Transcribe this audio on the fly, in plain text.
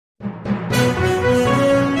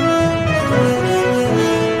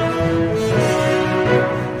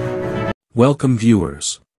Welcome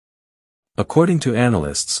viewers. According to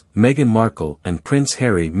analysts, Meghan Markle and Prince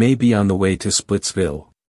Harry may be on the way to Splitsville.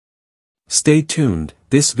 Stay tuned,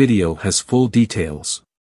 this video has full details.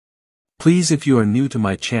 Please, if you are new to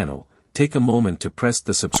my channel, take a moment to press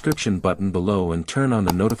the subscription button below and turn on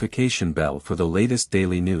the notification bell for the latest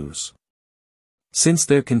daily news. Since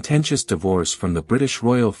their contentious divorce from the British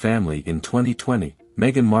royal family in 2020,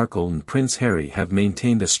 Meghan Markle and Prince Harry have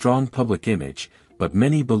maintained a strong public image, but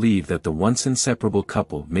many believe that the once inseparable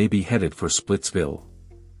couple may be headed for Splitsville.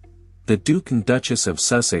 The Duke and Duchess of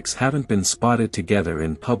Sussex haven't been spotted together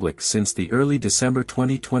in public since the early December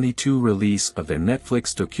 2022 release of their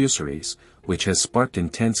Netflix docuseries, which has sparked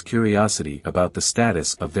intense curiosity about the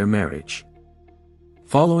status of their marriage.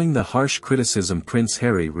 Following the harsh criticism Prince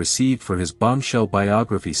Harry received for his bombshell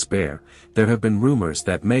biography Spare, there have been rumors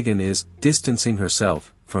that Meghan is distancing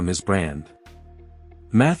herself from his brand.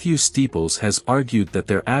 Matthew Steeples has argued that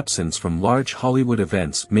their absence from large Hollywood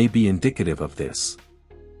events may be indicative of this.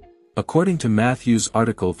 According to Matthew's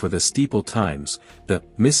article for the Steeple Times, the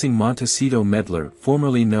missing Montecito meddler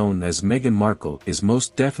formerly known as Meghan Markle is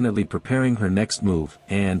most definitely preparing her next move,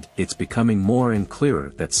 and it's becoming more and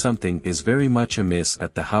clearer that something is very much amiss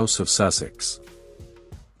at the House of Sussex.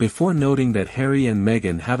 Before noting that Harry and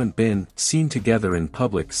Meghan haven't been seen together in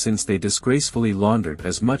public since they disgracefully laundered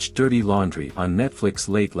as much dirty laundry on Netflix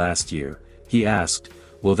late last year, he asked,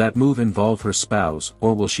 will that move involve her spouse,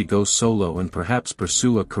 or will she go solo and perhaps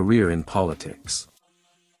pursue a career in politics?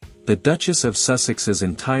 The Duchess of Sussex's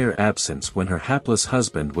entire absence when her hapless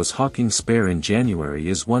husband was hawking Spare in January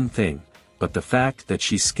is one thing, but the fact that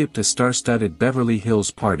she skipped a star-studded Beverly Hills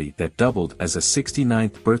party that doubled as a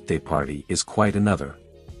 69th birthday party is quite another.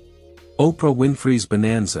 Oprah Winfrey's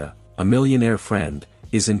bonanza, a millionaire friend,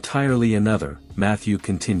 is entirely another, Matthew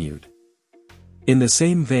continued. In the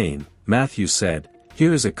same vein, Matthew said,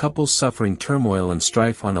 here is a couple suffering turmoil and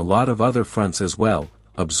strife on a lot of other fronts as well,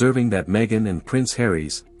 observing that Meghan and Prince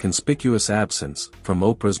Harry's conspicuous absence from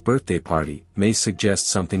Oprah's birthday party may suggest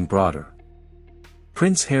something broader.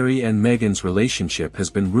 Prince Harry and Meghan's relationship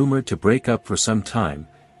has been rumored to break up for some time,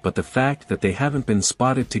 but the fact that they haven't been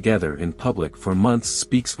spotted together in public for months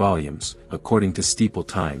speaks volumes, according to Steeple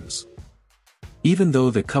Times. Even though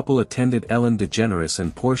the couple attended Ellen DeGeneres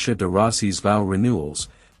and Portia de Rossi's vow renewals,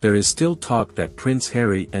 there is still talk that Prince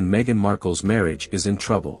Harry and Meghan Markle's marriage is in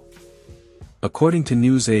trouble. According to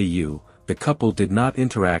News.au, the couple did not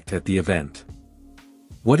interact at the event.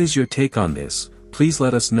 What is your take on this? Please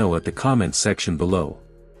let us know at the comments section below.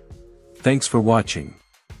 Thanks for watching.